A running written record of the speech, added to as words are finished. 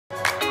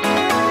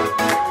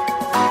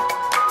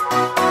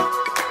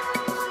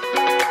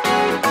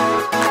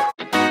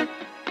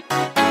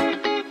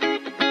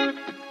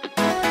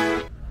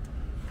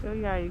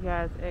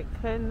guys at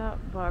Cutting Up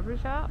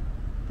Barbershop.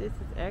 This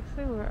is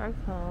actually where I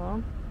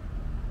come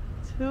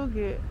to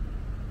get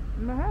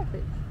my hair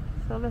fixed.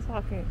 So let's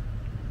walk in.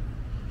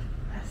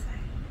 Let's see.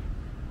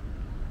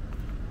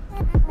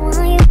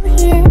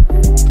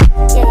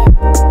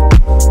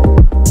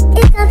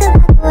 It's not about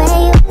the way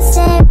you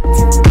say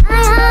to my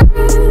eyes.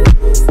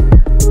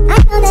 I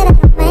know that I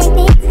can make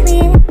me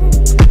clear.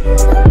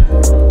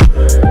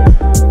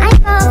 I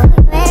fall for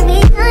you every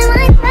time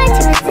I try to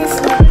resist.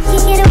 You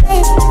get away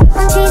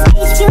on trees,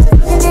 beach views,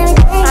 and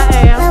everything.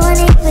 I want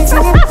it, listen,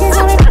 and there's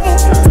no regret.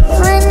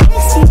 One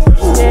next to you,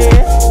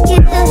 you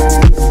do.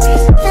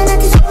 Try not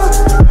to show,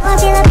 I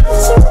feel like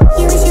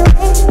you wish you were,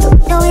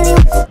 don't really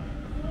want.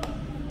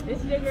 This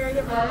is your girl,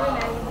 your brother,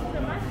 and welcome to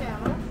my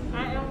channel. I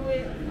am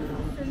with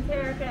CiCi,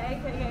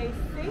 aka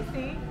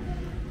CiCi,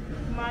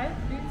 my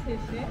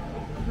beautician,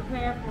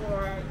 preparing for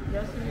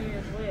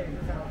Yoshimi's wedding.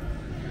 So,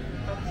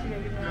 hope she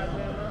gonna get me out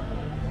there.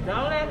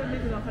 Don't laugh at me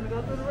because I'm gonna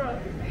go through the road.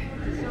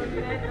 Show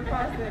you that in the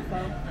process. So,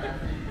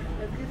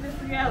 let's get this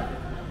together.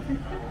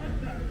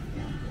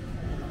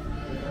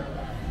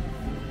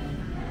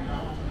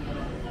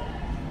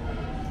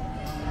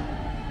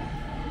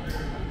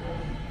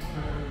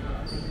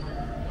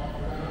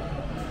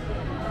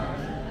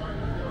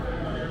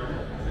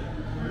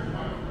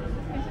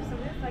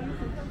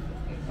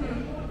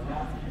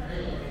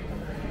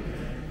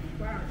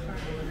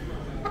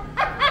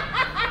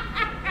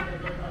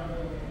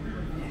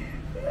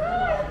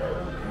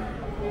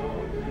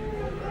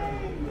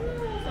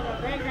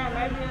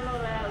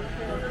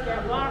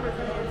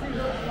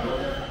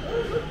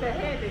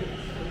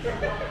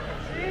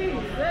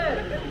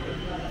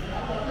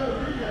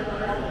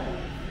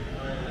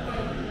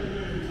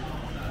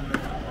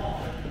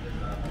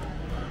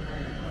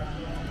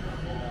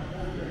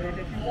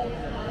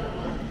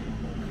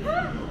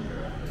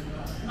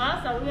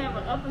 Also, we have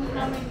an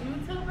up-and-coming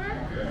YouTuber.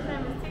 His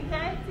name is TK.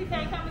 TK,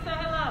 come and say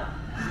hello.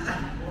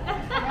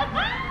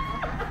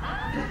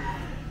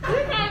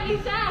 You can't be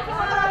shy. Come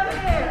on over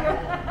here.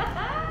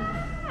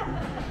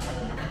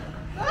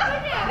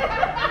 Look at it.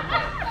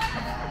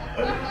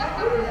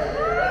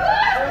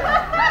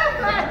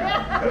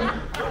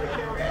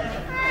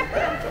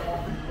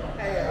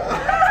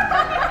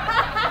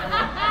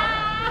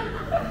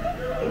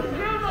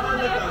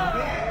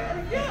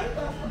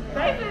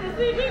 They finna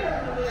see me.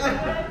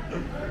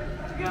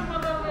 Give him a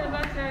little bit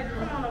about your,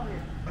 come on over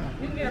here.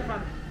 You can get it from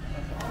me.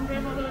 Give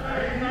him a little bit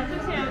about your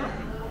channel.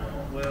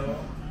 Well,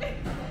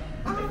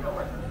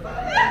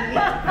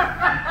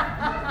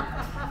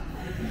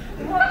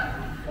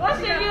 What's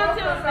your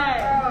YouTube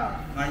name?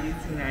 my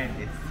YouTube name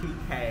is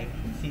TK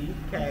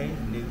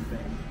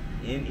Newson,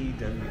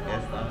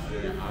 NEWSON.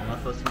 On my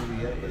social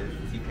media is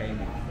TK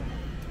Newson.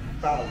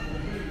 Follow me.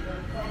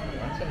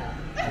 Watch out.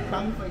 I'm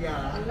coming for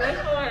y'all. Wait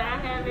for it. I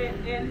have it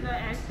in the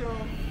actual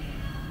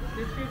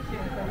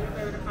description, so you'll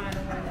be able to find it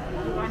when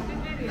you watch the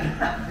video.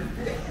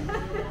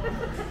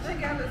 Check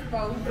out this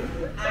phone.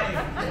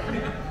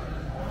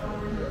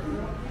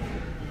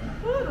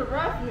 Ooh, the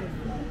roughness.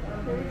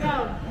 Here we go.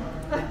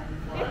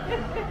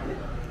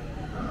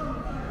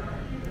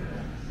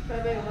 So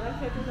then when I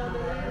checked this out the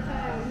last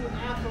time, he was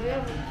out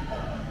forever.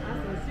 I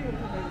said, she was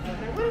coming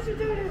back. What did you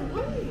do this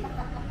week?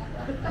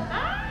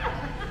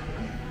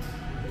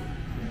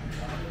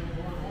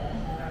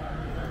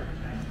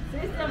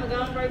 See, I'm gonna go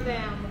break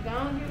down. I'm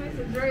gonna give me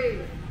some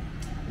dreads.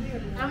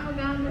 I'm gonna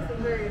go get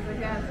some dreads. I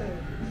got to.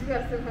 You got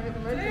to send my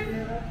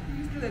information.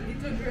 You still get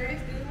your dress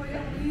still for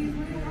your please.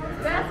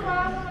 That's why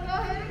I want to go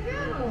ahead and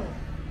get them.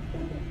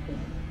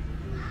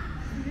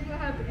 You're gonna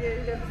have to get.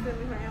 You got to send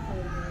me her info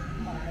again.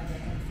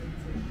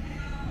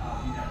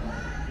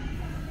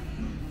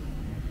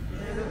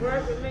 It'll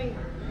work with me.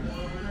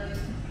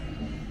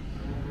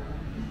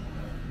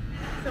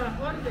 So I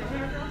ordered the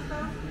hair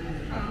stuff.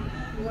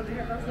 You want the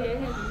hair Yeah, it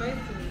has a made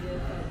to me yet,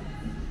 so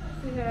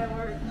see how it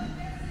works.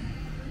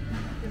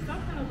 There's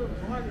some kind of little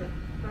water,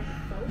 like a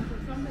soap or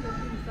something that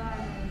you decide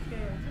on the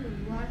scale too.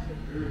 You wash it.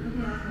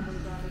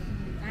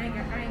 I ain't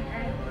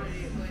ordered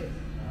it, but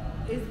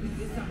it's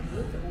something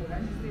good to order. I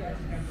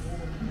just got to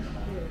order.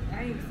 Yeah,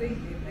 I ain't seen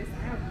it, but it's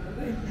out.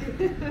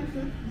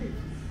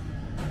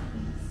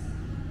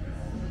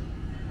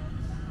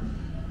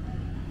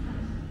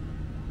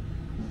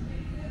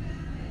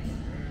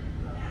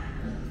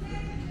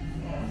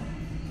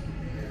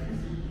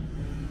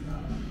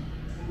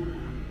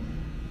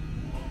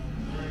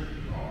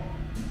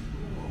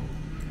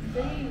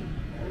 See,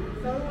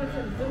 so we went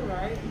to the zoo,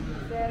 right?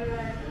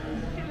 Saturday.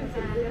 Killing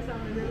time, that's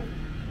something to do.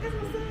 That's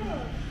what's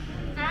up.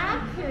 I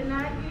could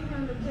not get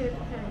him to pet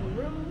the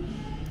kangaroo.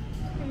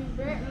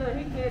 Look,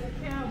 he gets the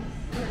camel,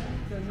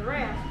 the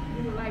giraffe.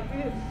 He was like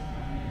this.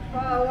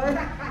 Forward.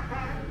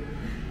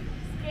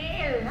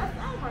 Scared. I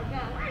said, oh my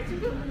God, why aren't you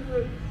doing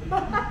this? Oh,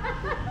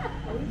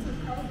 we took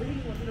over, but he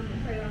wants them to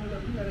play on the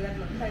little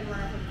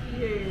playground for the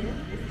kids. Yeah.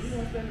 He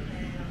wants them to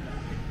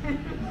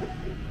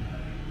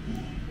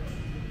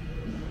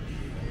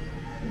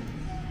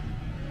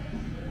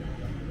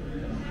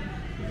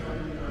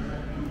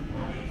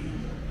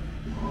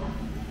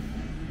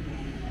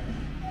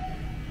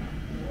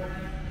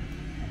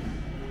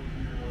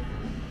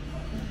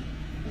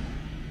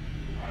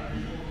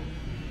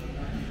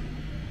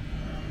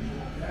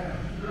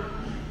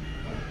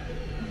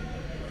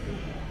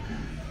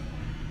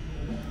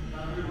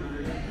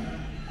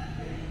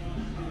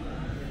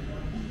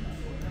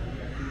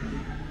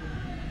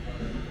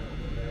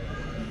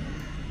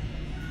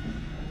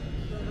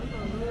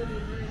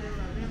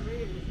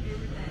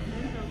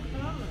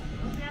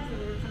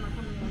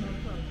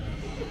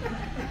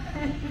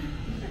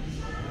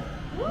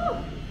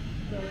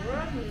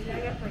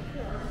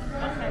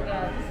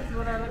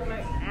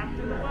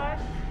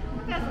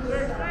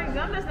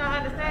I'm just not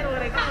understanding where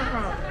they coming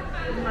from.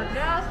 Is my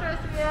job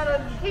stressing me out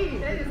as a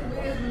kid? They just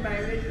wisdom,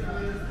 baby. They just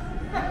wisdom.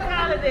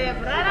 Kind of did,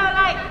 but I don't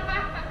like it.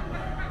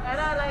 I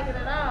don't like it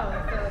at all.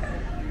 So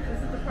this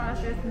is the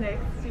process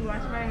next. She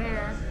washed my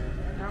hair.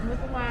 I'm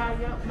looking wild.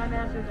 Yup, my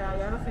natural job.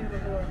 Y'all don't see it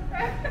before.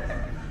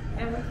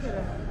 And we could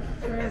have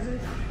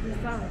transitioned this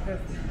summer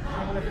because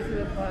I'm going to see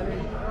the party. I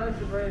want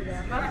to break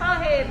down. My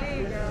forehead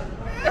big, girl.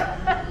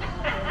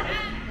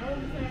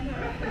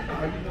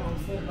 You know what I'm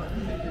saying? Like,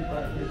 you think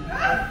about it.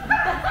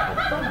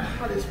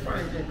 How this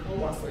Frank and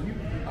co-op, so you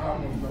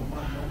almost know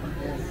my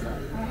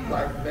inside.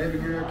 Like, baby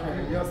girl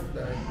came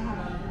yesterday.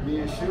 Me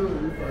and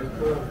Shug, we first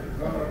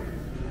cousins.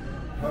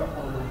 Her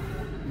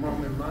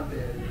mom and my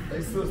dad,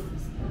 they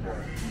sisters.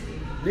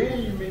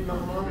 Then you meet my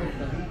mom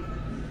and them,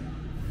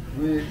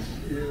 which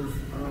is,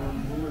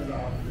 who is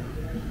all?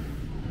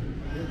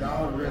 It's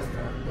all the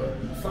restaurant, but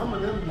some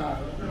of them not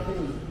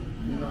clean.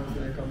 You know what I'm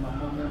saying? Because my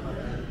mom and my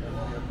dad.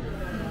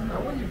 Now,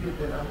 where you get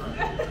that out?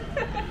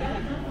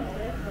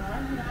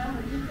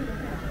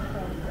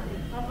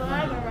 I'm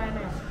vlogging right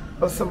now.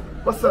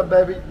 What's up,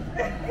 baby?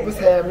 What's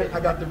happening? I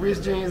got the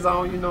wrist jeans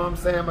on, you know what I'm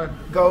saying? My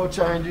gold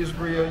chain is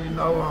real, you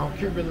know,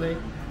 Cuban link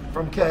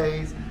from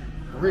K's,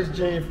 wrist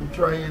jeans from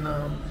Trey, and Tell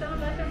them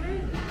about your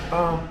music.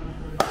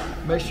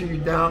 make sure you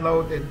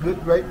download that good,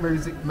 great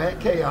music, Mad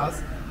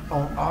Chaos,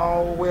 on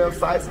all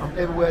websites. I'm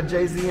everywhere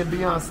Jay-Z and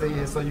Beyonce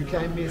is, so you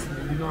can't miss me,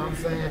 you know what I'm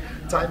saying?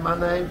 Type my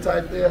name,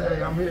 type there,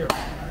 hey, I'm here.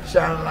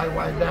 Shining like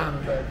white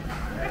diamond, baby.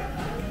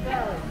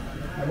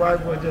 The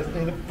white boy just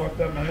fucked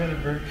up my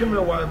anniversary. Come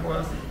here, white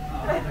boys.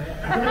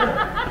 Come here.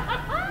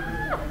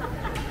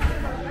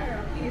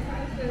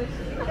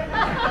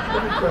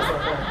 Let me press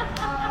up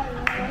on.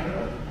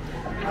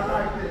 I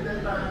like this.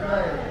 That's not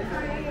bad.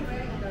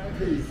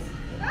 Peace.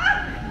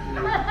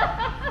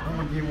 I'm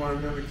gonna get one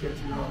of them to catch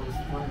you all this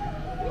money.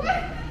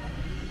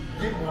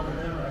 Get one of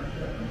them right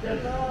there.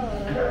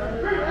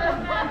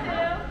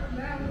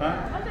 Huh?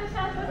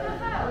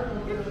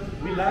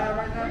 We live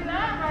right now? We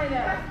live right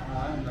now.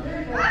 I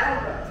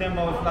know.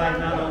 Timbo's flight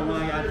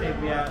 901, y'all take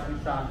me out. We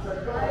talk.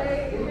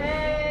 Hey.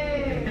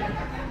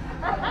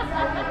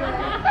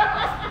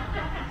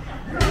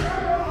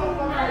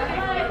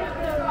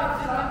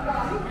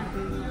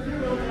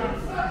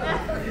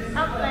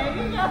 I'm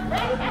playing your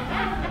face.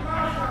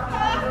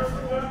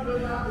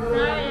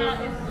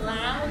 It's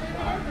loud in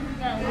here. We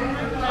got one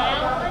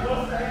loud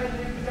one.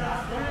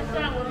 One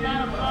shot with a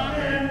lot of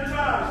water.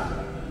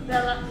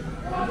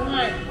 The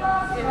one is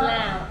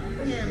loud.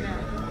 Hear him now.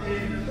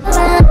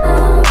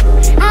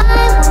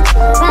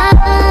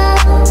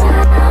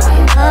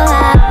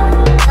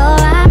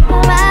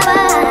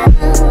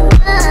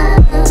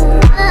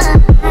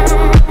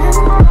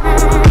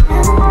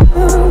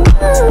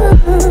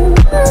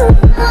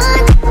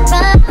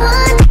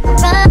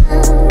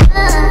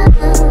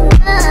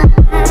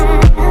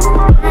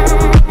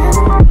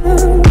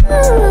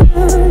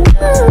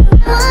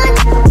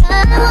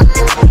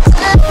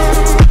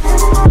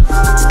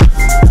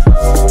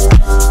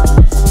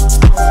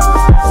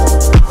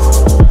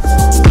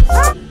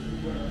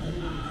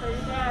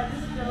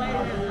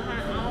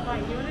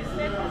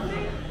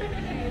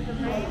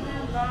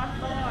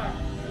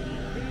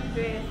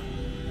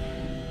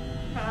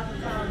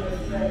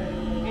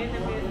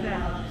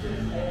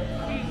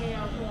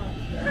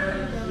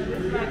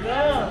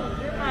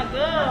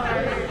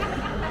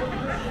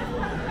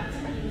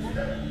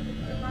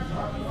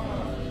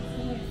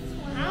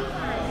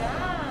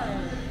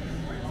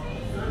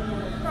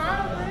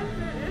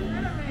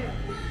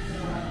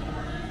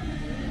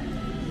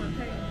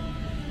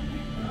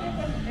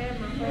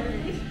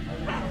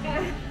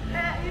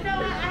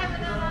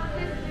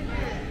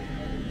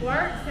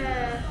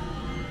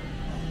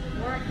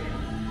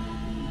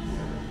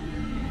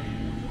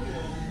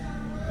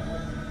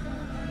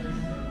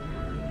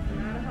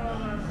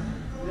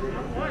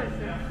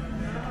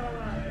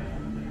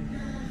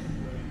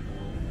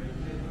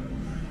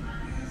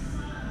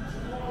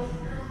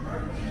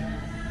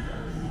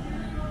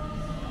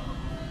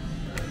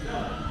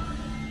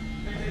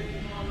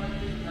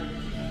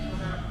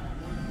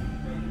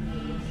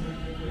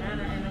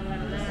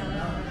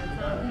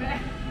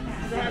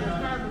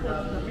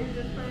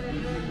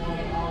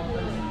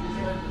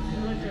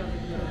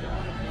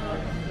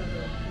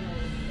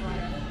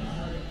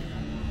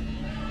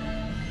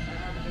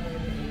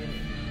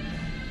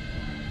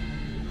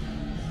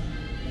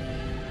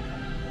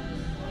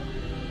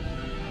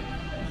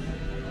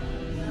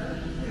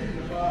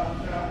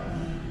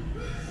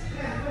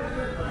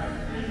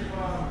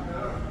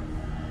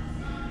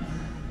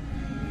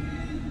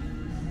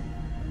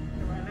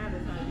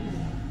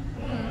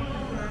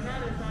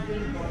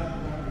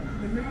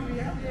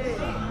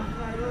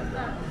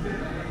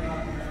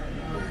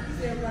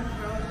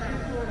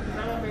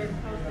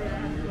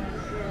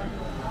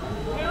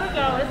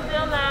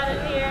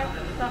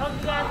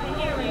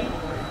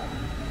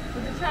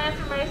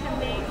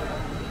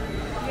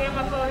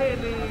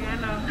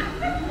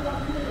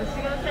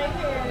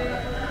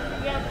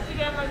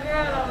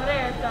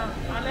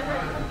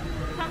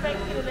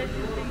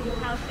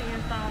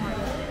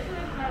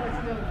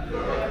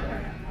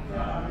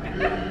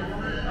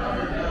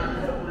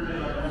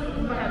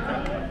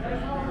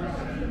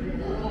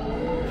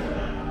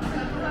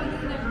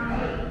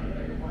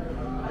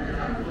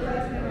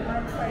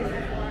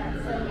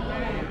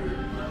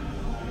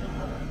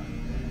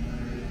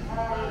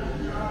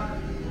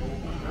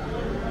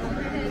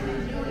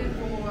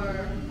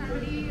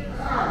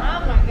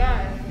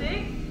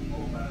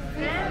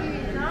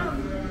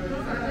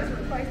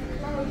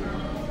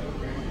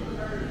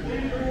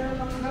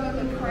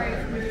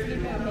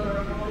 Crazy.